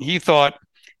saying he thought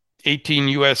 18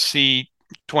 USC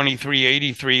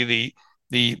 2383,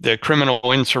 the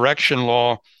criminal insurrection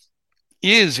law,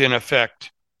 is in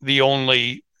effect the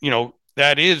only,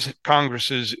 that is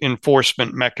Congress's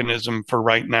enforcement mechanism for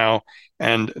right now.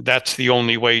 And that's the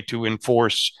only way to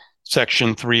enforce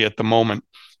Section 3 at the moment.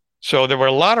 So there were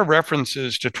a lot of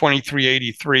references to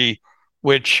 2383,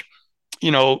 which,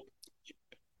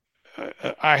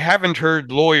 I haven't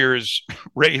heard lawyers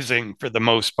raising for the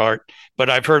most part, but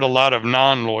I've heard a lot of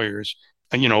non-lawyers.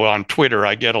 On Twitter,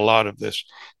 I get a lot of this,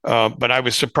 but I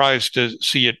was surprised to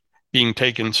see it being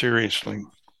taken seriously.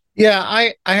 Yeah,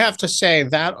 I have to say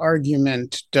that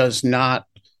argument does not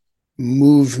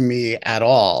move me at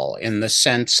all, in the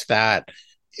sense that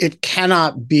it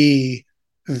cannot be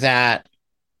that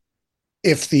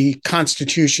if the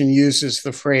Constitution uses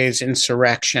the phrase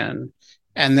insurrection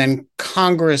and then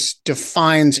Congress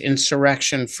defines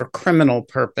insurrection for criminal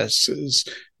purposes,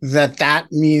 that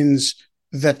means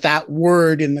that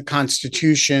word in the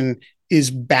Constitution is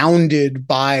bounded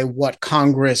by what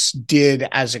Congress did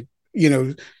as a,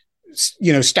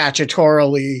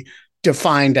 statutorily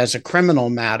defined as a criminal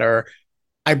matter.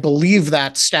 I believe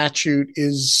that statute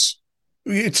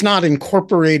it's not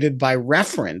incorporated by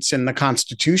reference in the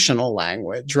constitutional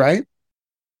language, right?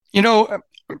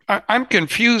 I'm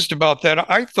confused about that.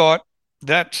 I thought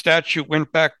that statute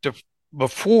went back to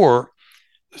before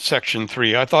Section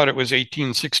 3. I thought it was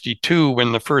 1862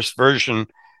 when the first version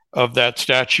of that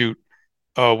statute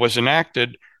was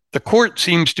enacted. The court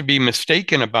seems to be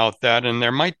mistaken about that, and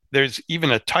there's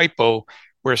even a typo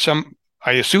where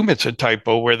I assume it's a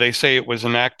typo where they say it was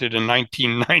enacted in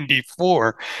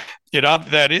 1994.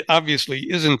 That obviously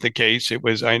isn't the case. It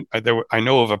was I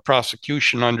know of a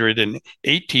prosecution under it in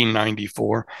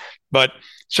 1894, but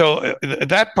so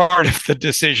that part of the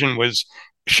decision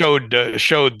showed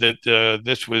that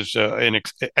this was an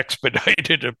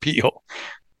expedited appeal.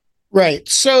 Right.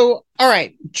 So, all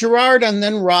right, Gerard and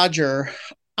then Roger.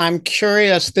 I'm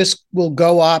curious. This will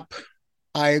go up.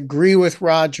 I agree with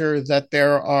Roger that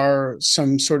there are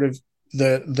some sort of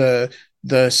the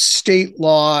state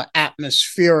law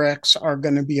atmospherics are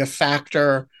going to be a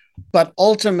factor, but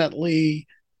ultimately,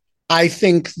 I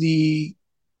think the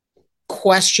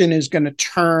question is going to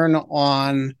turn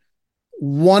on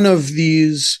one of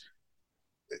these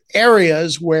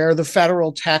areas where the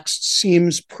federal text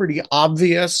seems pretty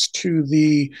obvious to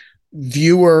the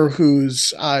viewer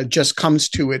who's just comes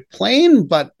to it plain,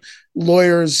 but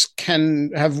lawyers can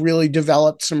have really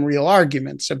developed some real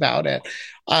arguments about it.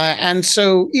 And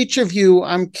so each of you,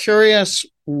 I'm curious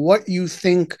what you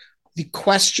think the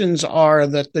questions are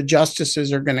that the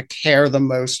justices are going to care the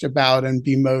most about and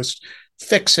be most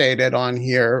fixated on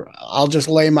here. I'll just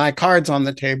lay my cards on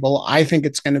the table. I think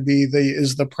it's going to be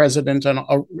is the president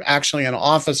actually an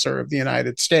officer of the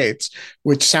United States,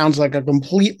 which sounds like a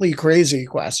completely crazy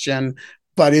question,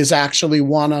 but is actually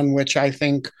one on which I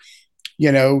think,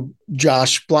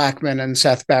 Josh Blackman and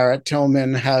Seth Barrett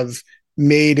Tillman have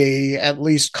made a at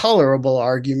least colorable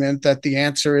argument that the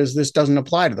answer is this doesn't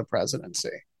apply to the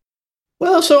presidency.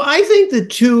 Well, so I think the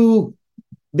two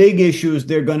big issues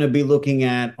they're going to be looking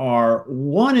at are,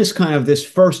 one is kind of this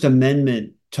First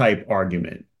Amendment type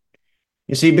argument.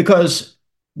 You see, because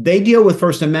they deal with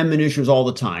First Amendment issues all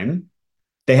the time.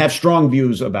 They have strong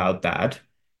views about that.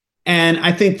 And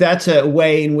I think that's a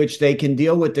way in which they can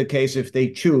deal with the case if they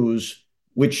choose,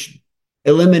 which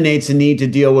eliminates the need to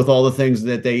deal with all the things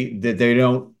that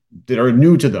are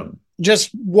new to them.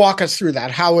 Just walk us through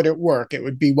that. How would it work? It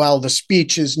would be, well, the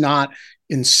speech is not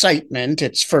incitement.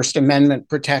 It's First Amendment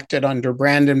protected under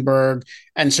Brandenburg.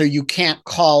 And so you can't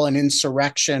call an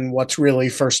insurrection what's really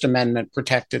First Amendment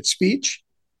protected speech.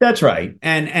 That's right.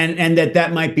 And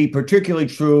that might be particularly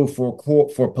true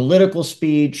for political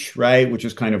speech, right, which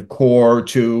is kind of core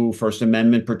to First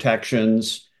Amendment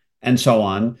protections and so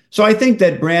on. So I think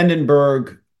that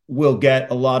Brandenburg will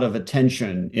get a lot of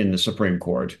attention in the Supreme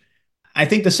Court. I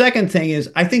think the second thing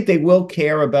is, I think they will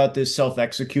care about this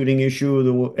self-executing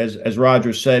issue, as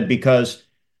Roger said, because,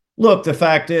 look, the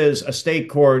fact is a state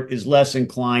court is less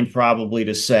inclined probably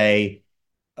to say,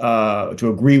 to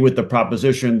agree with the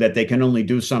proposition that they can only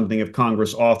do something if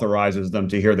Congress authorizes them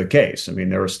to hear the case. I mean,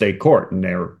 they're a state court and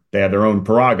they have their own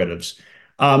prerogatives.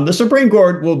 The Supreme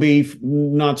Court will be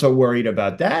not so worried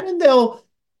about that, and they'll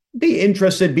be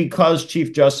interested because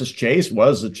Chief Justice Chase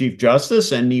was the Chief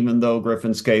Justice, and even though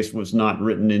Griffin's case was not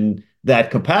written in that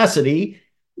capacity,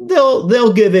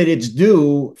 they'll give it its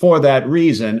due for that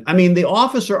reason. I mean, the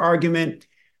officer argument,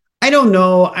 I don't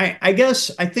know. I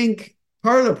think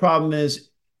part of the problem is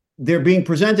they're being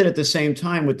presented at the same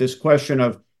time with this question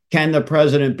of, can the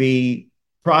president be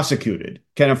prosecuted?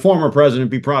 Can a former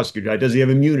president be prosecuted? Does he have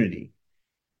immunity?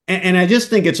 And I just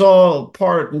think it's all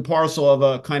part and parcel of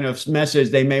a kind of message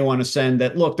they may want to send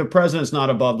that, look, the president's not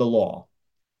above the law.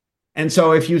 And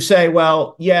so if you say,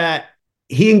 well, yeah,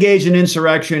 he engaged in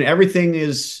insurrection, everything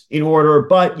is in order,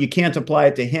 but you can't apply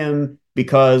it to him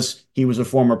because he was a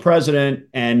former president.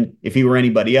 And if he were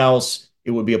anybody else,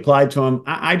 it would be applied to him.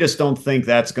 I just don't think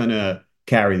that's going to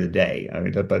carry the day. I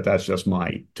mean, but that's just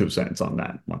my 2 cents on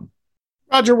that one.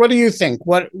 Roger, what do you think?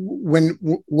 What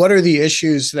are the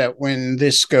issues that when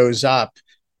this goes up,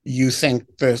 you think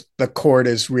the court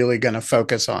is really going to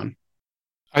focus on?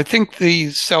 I think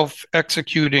the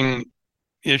self-executing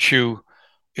issue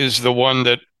is the one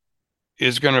that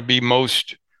is going to be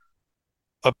most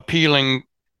appealing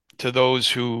to those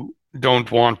who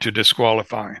don't want to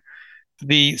disqualify.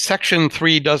 The Section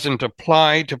 3 doesn't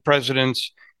apply to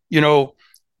presidents.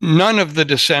 None of the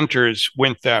dissenters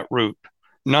went that route.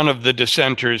 None of the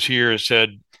dissenters here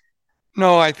said,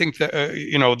 no, I think that,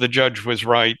 the judge was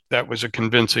right. That was a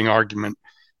convincing argument.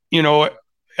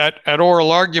 At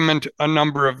oral argument, a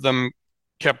number of them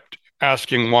kept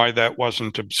asking why that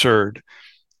wasn't absurd,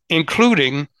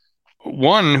 including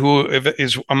one who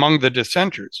is among the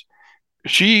dissenters.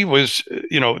 She was,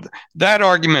 that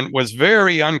argument was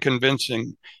very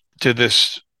unconvincing to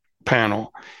this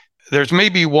panel. There's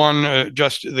maybe one,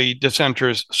 just the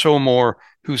dissenters, Somore,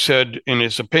 who said in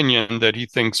his opinion that he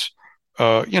thinks,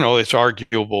 it's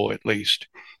arguable at least.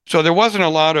 So there wasn't a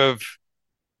lot of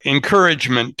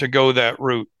encouragement to go that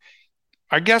route.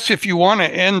 I guess if you want to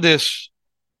end this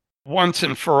once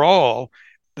and for all,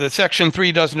 the Section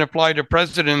 3 doesn't apply to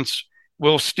presidents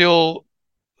will still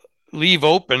leave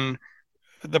open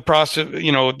the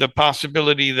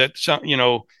possibility that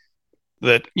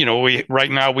we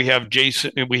right now we have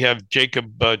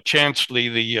Jacob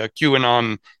Chansley, the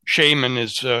QAnon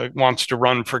shaman, wants to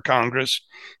run for Congress.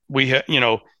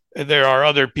 There are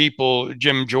other people,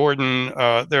 Jim Jordan.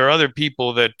 There are other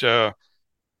people that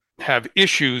have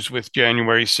issues with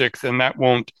January 6th, and that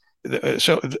won't.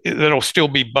 So that'll still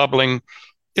be bubbling.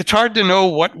 It's hard to know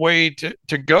what way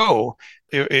to go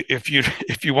if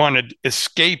you want to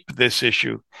escape this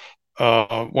issue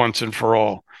once and for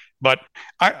all. But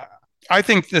I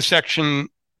think the Section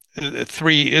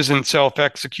 3 isn't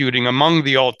self-executing. Among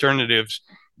the alternatives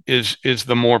is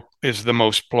the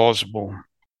most plausible.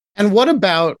 And what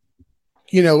about,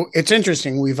 it's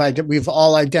interesting. We've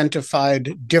all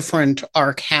identified different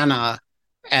arcana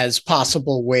as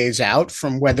possible ways out,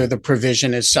 from whether the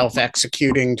provision is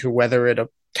self-executing to whether it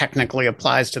technically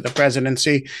applies to the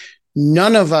presidency.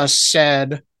 None of us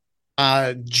said,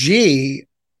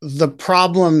 the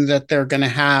problem that they're going to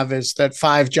have is that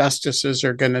 5 justices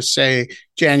are going to say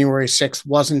January 6th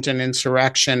wasn't an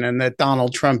insurrection and that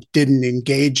Donald Trump didn't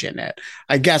engage in it.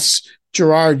 I guess,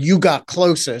 Gerard, you got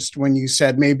closest when you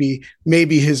said maybe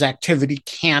his activity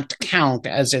can't count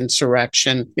as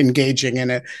insurrection, engaging in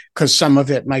it, because some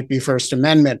of it might be First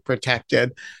Amendment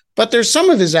protected. But there's some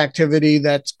of his activity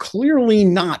that's clearly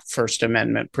not First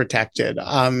Amendment protected.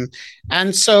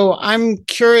 And so I'm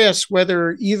curious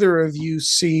whether either of you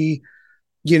see,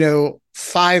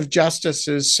 5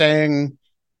 justices saying,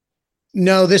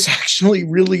 no, this actually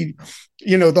really,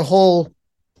 the whole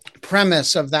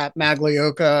premise of that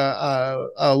Maglioka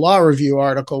Law Review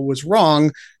article was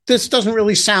wrong. This doesn't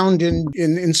really sound in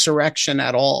insurrection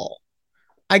at all.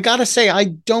 I got to say, I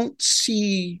don't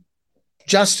see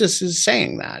justices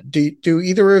saying that. Do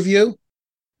either of you?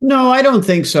 No, I don't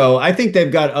think so. I think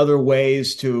they've got other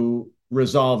ways to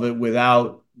resolve it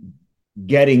without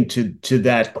getting to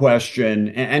that question.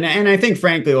 And I think,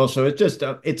 frankly, also,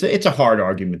 it's a hard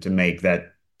argument to make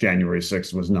that January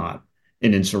 6th was not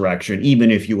an insurrection,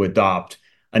 even if you adopt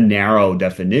a narrow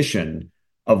definition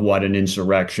of what an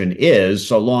insurrection is,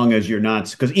 so long as you're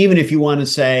not, because even if you want to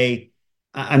say,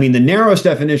 the narrowest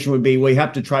definition would be, well, you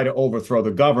have to try to overthrow the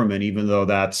government, even though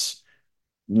that's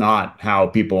not how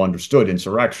people understood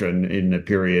insurrection in the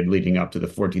period leading up to the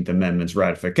 14th Amendment's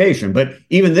ratification. But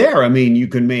even there, you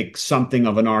can make something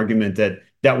of an argument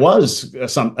that was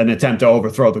an attempt to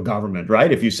overthrow the government,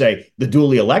 right? If you say the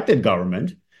duly elected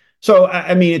government. So,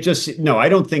 I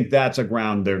don't think that's a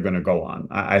ground they're going to go on.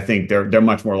 I think they're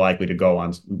much more likely to go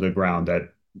on the ground that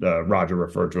Roger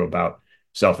referred to about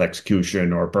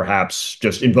self-execution, or perhaps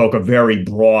just invoke a very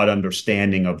broad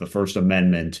understanding of the First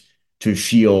Amendment to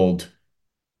shield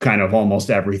kind of almost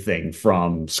everything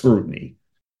from scrutiny.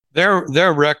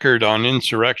 Their record on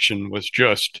insurrection was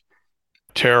just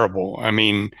terrible.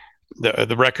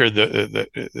 The record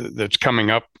that's coming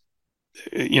up,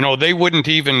 they wouldn't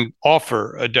even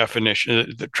offer a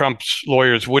definition. The Trump's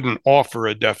lawyers wouldn't offer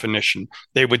a definition.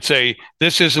 They would say,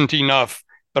 this isn't enough,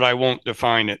 but I won't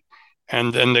define it.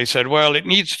 And then they said, well, it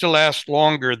needs to last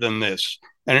longer than this,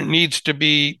 and it needs to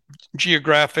be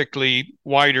geographically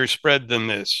wider spread than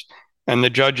this. And the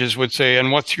judges would say,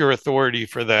 and what's your authority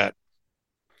for that?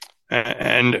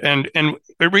 And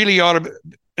it really ought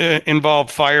to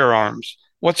involve firearms.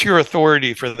 What's your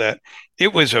authority for that?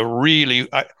 It was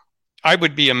I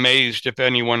would be amazed if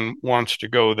anyone wants to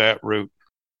go that route.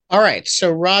 All right.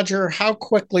 So, Roger, how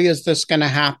quickly is this going to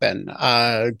happen?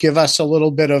 Give us a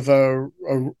little bit of a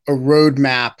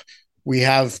roadmap. We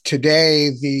have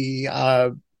today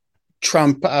the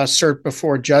Trump cert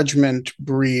before judgment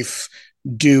brief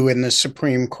due in the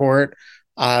Supreme Court.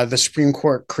 The Supreme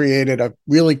Court created a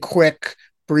really quick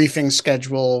briefing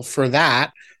schedule for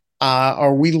that.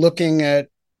 Are we looking at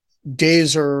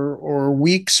days or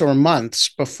weeks or months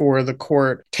before the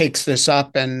court takes this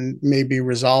up and maybe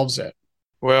resolves it?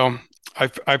 Well,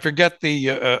 I forget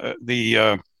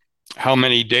the how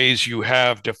many days you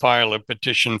have to file a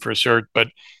petition for cert, but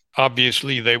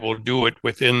obviously they will do it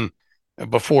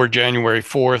before January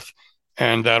 4th,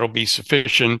 and that'll be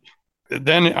sufficient.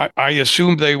 Then I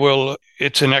assume they will.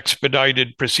 It's an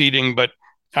expedited proceeding, but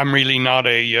I'm really not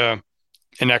an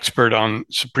expert on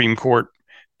Supreme Court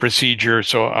procedure,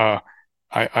 so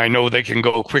I know they can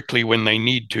go quickly when they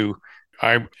need to.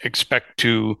 I expect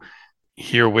to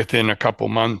hear within a couple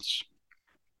months.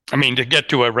 I mean, to get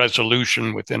to a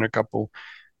resolution within a couple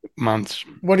months.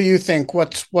 What do you think?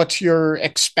 What's your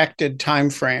expected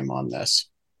time frame on this?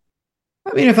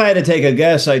 I mean, if I had to take a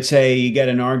guess, I'd say you get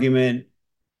an argument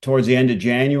towards the end of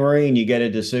January and you get a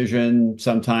decision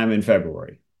sometime in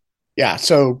February. Yeah,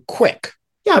 so quick.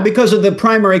 Yeah, because of the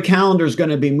primary calendar is going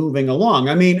to be moving along.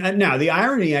 I mean, now the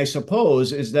irony, I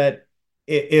suppose, is that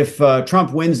if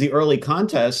Trump wins the early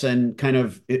contest and kind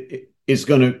of is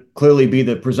going to clearly be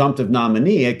the presumptive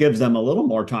nominee, it gives them a little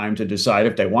more time to decide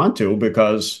if they want to,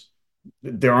 because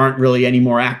there aren't really any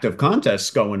more active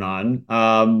contests going on.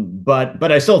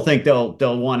 But I still think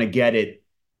they'll want to get it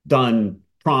done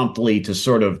promptly to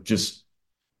sort of just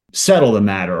settle the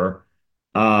matter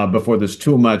before there's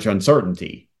too much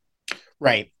uncertainty.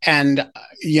 Right. And,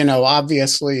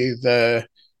 obviously the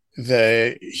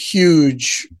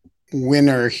huge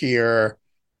winner here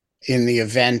in the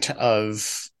event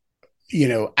of,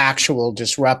 actual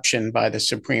disruption by the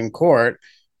Supreme Court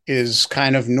is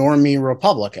kind of normie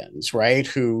Republicans, right?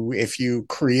 Who, if you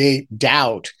create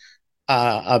doubt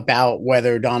about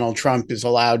whether Donald Trump is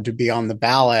allowed to be on the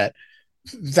ballot,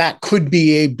 that could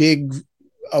be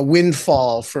a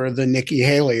windfall for the Nikki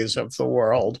Haley's of the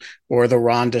world or the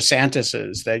Ron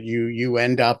DeSantis's, that you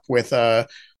end up with a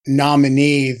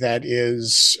nominee that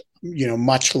is,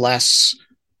 much less,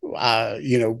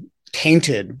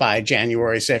 tainted by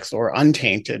January 6th or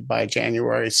untainted by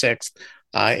January 6th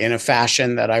in a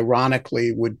fashion that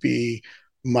ironically would be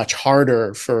much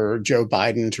harder for Joe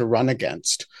Biden to run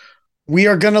against. We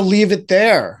are going to leave it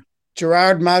there.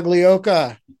 Gerard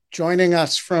Maglioka joining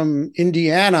us from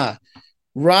Indiana.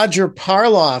 Roger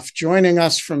Parloff joining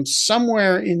us from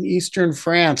somewhere in eastern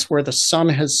France where the sun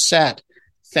has set.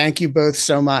 Thank you both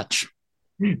so much.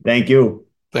 Thank you.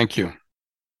 Thank you.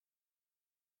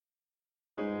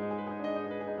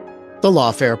 The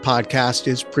Lawfare podcast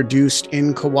is produced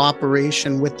in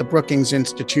cooperation with the Brookings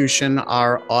Institution.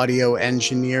 Our audio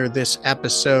engineer this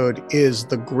episode is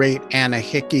the great Anna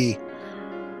Hickey.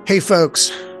 Hey,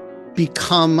 folks.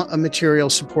 Become a material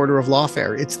supporter of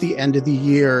Lawfare. It's the end of the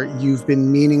year. You've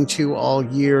been meaning to all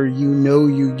year. You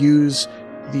use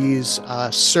these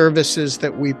services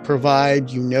that we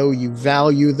provide. You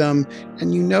value them,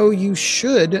 and you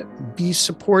should be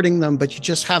supporting them, but you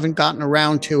just haven't gotten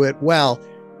around to it. Well,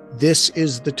 this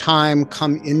is the time.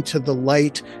 Come into the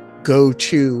light. Go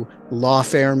to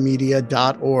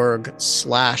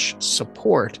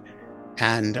lawfaremedia.org/support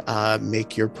and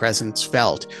make your presence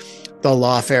felt. The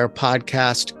Lawfare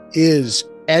podcast is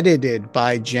edited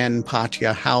by Jen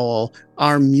Patja Howell.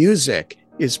 Our music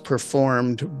is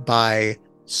performed by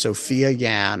Sophia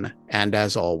Yan. And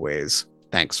as always,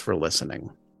 thanks for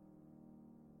listening.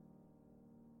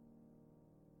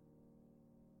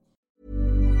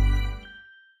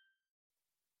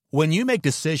 When you make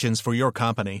decisions for your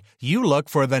company, you look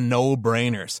for the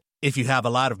no-brainers. If you have a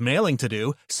lot of mailing to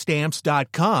do,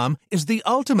 Stamps.com is the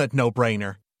ultimate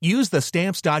no-brainer. Use the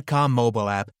Stamps.com mobile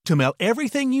app to mail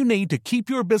everything you need to keep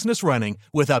your business running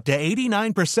with up to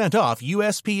 89% off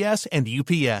USPS and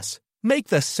UPS. Make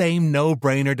the same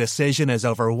no-brainer decision as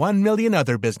over 1 million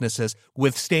other businesses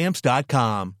with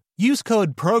Stamps.com. Use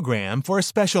code PROGRAM for a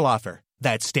special offer.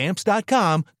 That's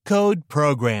Stamps.com, code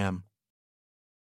PROGRAM.